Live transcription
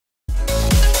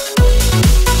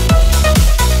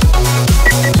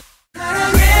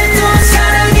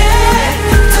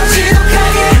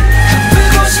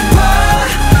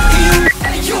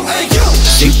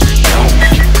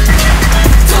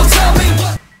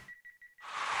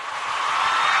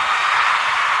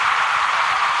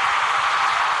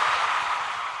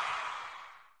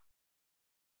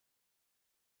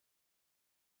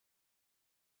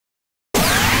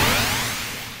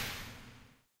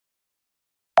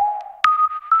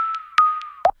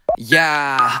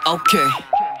Yeah, okay.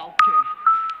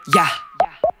 Yeah.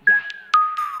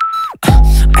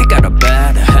 I got a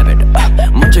bad habit.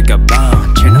 문제가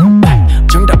많지는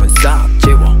정답은 싹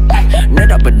지워. 내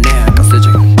답은 내가 쓰지.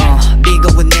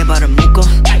 네가 왜 내 발을 묶어?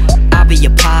 I'll be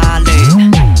your pilot.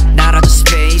 날아줘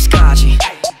space까지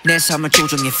내 삶을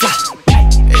조종해 fly.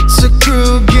 It's a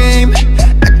cruel game,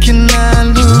 I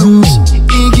cannot lose.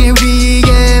 이게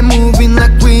위에 moving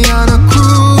like we on a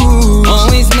cruise.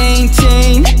 Always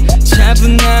maintain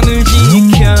차분함을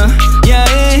지켜. Yeah,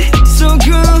 it's so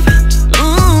good.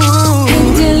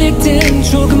 흔들릴 땐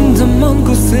조금 더 먼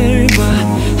곳을 봐.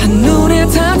 한눈에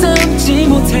다 담지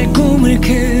못할 꿈을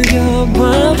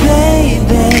그려봐.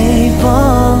 Baby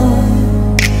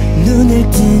boy, 눈을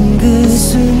뜬 그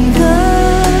순간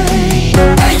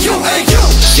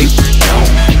Sit down.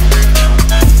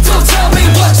 Don't tell me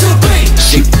what to be.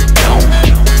 Sit down.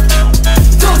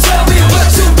 Don't tell me what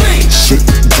to be. Sit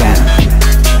down.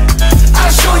 I'll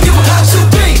show you how to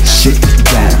be. Sit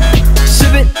down.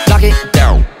 Sip it, lock it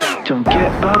down. Don't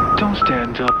get up, don't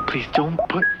stand up. Please don't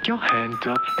put your hand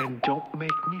up. And don't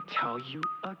make me tell you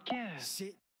again.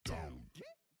 Sit down.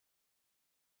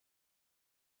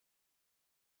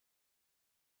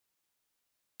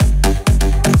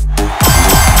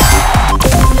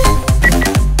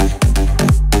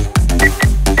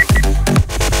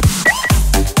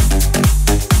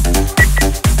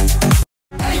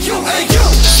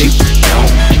 Sit down.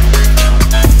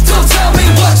 Don't tell me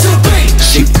what to be.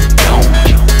 Sit down.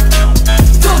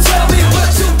 Don't tell me what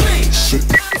to be. Sit.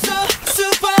 I'm so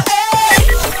super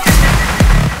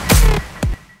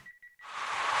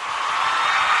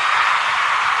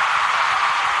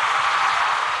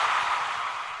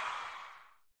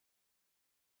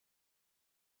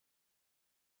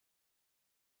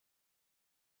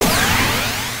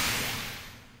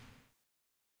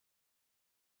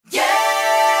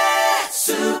Yeah,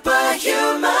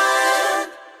 superhuman.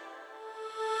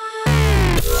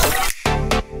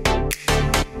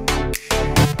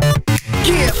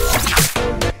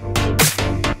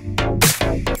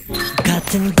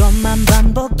 같은 것만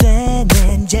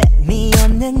반복되는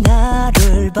재미없는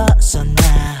하루를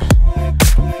벗어나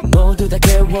모두 다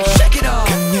깨워.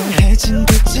 강렬해진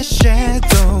빛의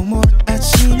shadow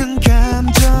몰아치는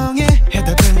감정의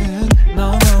해답은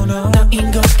No no no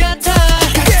너인 것 같아.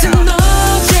 같은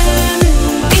어제는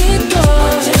있고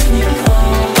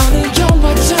어느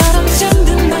영화처럼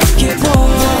잠든 날개 보.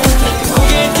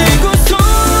 고개 들고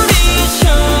소리쳐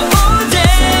all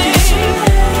day.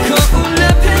 거울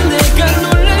앞에 내가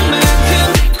놀랄 만큼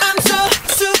I'm so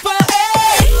super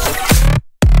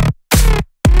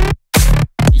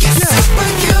Yes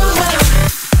superhuman.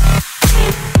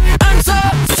 I'm so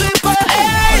super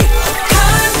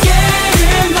한계를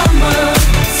넘어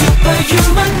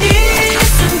superhuman 이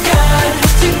순간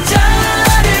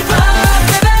진짜를 봐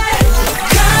baby.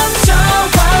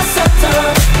 감춰왔었던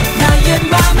나의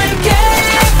맘을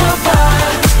깨워봐.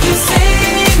 You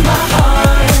save my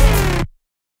heart.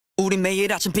 우리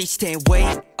매일 아침 비슷해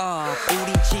wake up.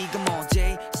 우린 지금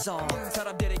어제서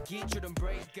사람들의 기준은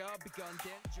break up. Begun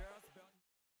dangerous.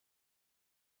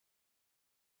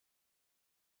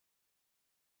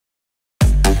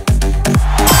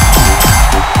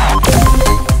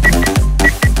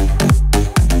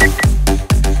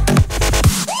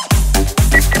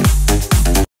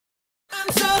 I'm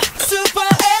so super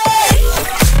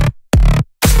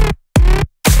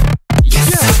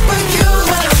Yeah.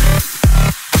 superhuman.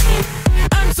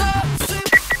 I'm so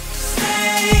super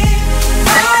stay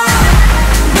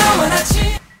너와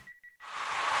같이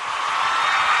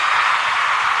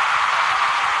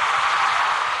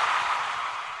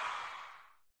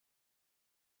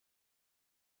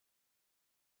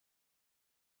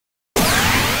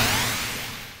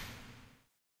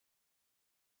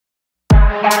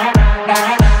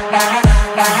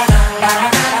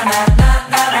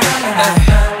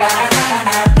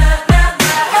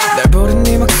날 부른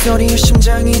네 목소리에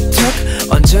심장이 툭.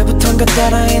 언제부턴가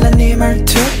따라해 난 네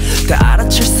말투. 다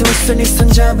알아챌 수 있어 네 손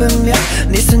잡으면.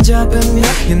 네 손 잡으면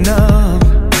You know.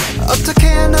 어떻게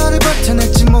해야 너를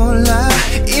버텨낼지 몰라.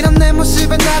 이런 내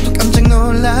모습에 나도 깜짝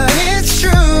놀라. It's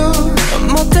true.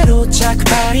 멋대로 자꾸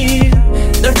발이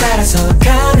널 따라서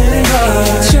가는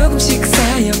걸. 조금씩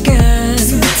쌓여간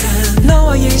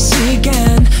너와의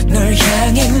시간 널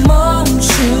향해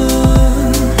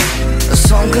멈춘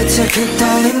손끝의 그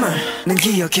떨림을 난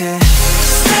기억해.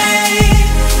 Stay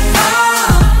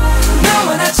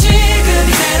너와 나 지금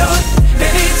이대로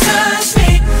Baby touch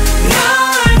me. 널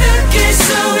느낄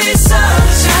수 있어.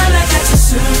 찰나 같은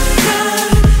순간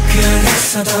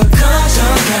그래서 더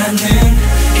커져가는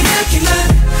이 느낌은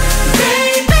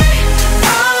Baby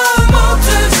모두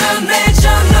전해져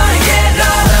너의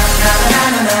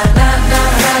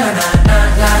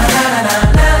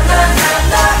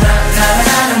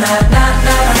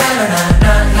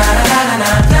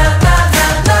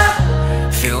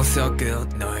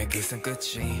너의 기선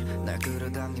끝이 날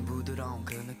끌어당긴 부드러운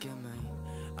그 느낌을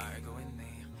알고 있니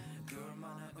그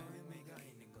얼마나 의미가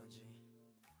있는 건지.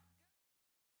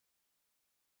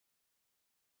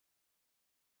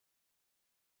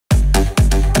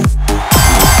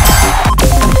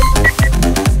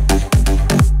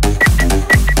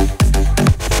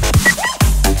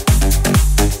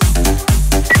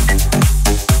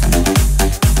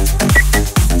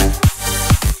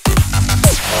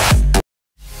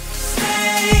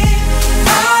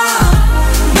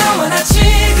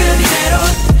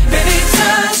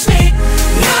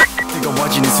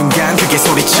 순간 그게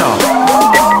소리쳐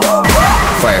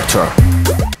Firetruck.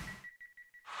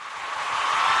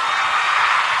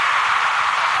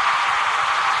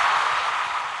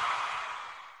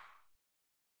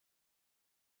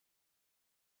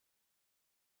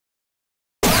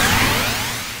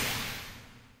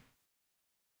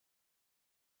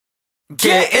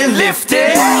 Getting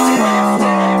lifted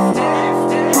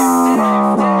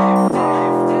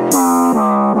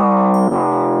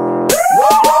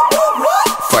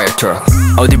Firetruck.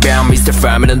 어디 봐 Mr.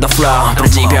 Fireman on the floor.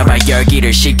 부러지펴봐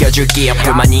열기를 식혀줄게.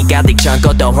 불만이 가득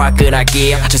참고 더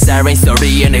화끈하게. 저 siren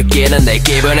소리에 느끼는 내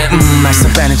기분은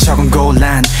말썽 빼는 척은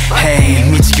곤란 Hey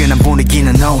미치근한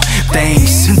분위기는 no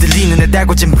thanks 흔들리는 내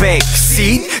달궈진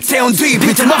backseat 태운 뒤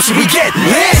빈틈없이 we get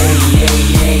lit hey,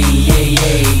 hey, hey,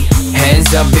 hey.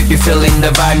 Hands up if you feeling the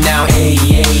vibe now. Hey,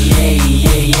 hey, hey,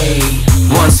 hey, hey.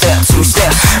 One step, two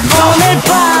steps. 오늘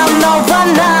밤 너와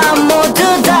나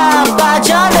모두 다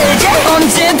빠져들게.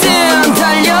 언제든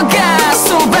달려가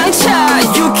소방차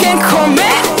You can call me.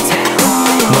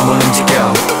 몸을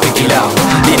움직여 Pick it up.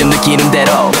 리듬 느끼는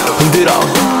대로 흔들어.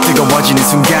 뜨거워지는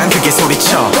순간 그게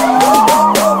소리쳐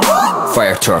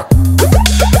Firetruck.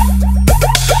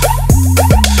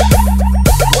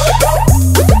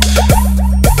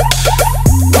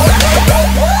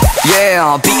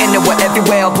 Yeah, being there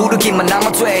everywhere. 부르기만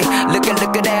하면 돼. Look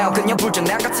it out. 그냥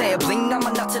불장난 같아. Blink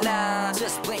하면 나타나.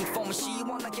 Just blink for me.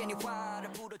 시원하게 네 화를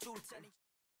불어줄 테니.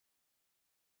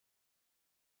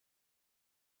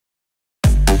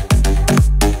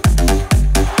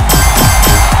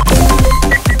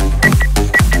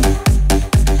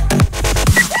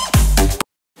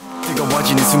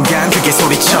 뜨거워지는 순간 그게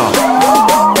소리쳐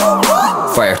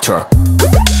Firetruck.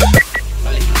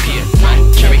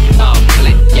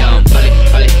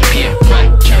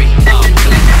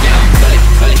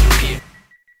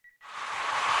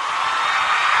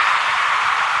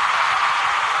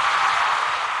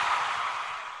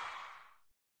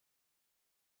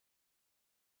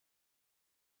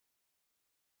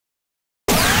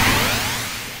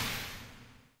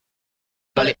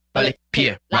 Bullet,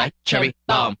 pear, right, cherry,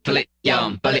 bomb, bullet,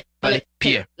 yum, bullet,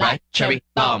 pear, right, cherry,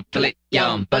 bomb, bullet,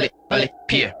 yum, bullet,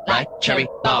 pear, right, cherry,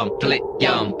 bomb, bullet,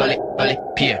 yum, bullet,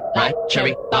 pear, right,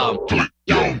 cherry, bomb, bullet.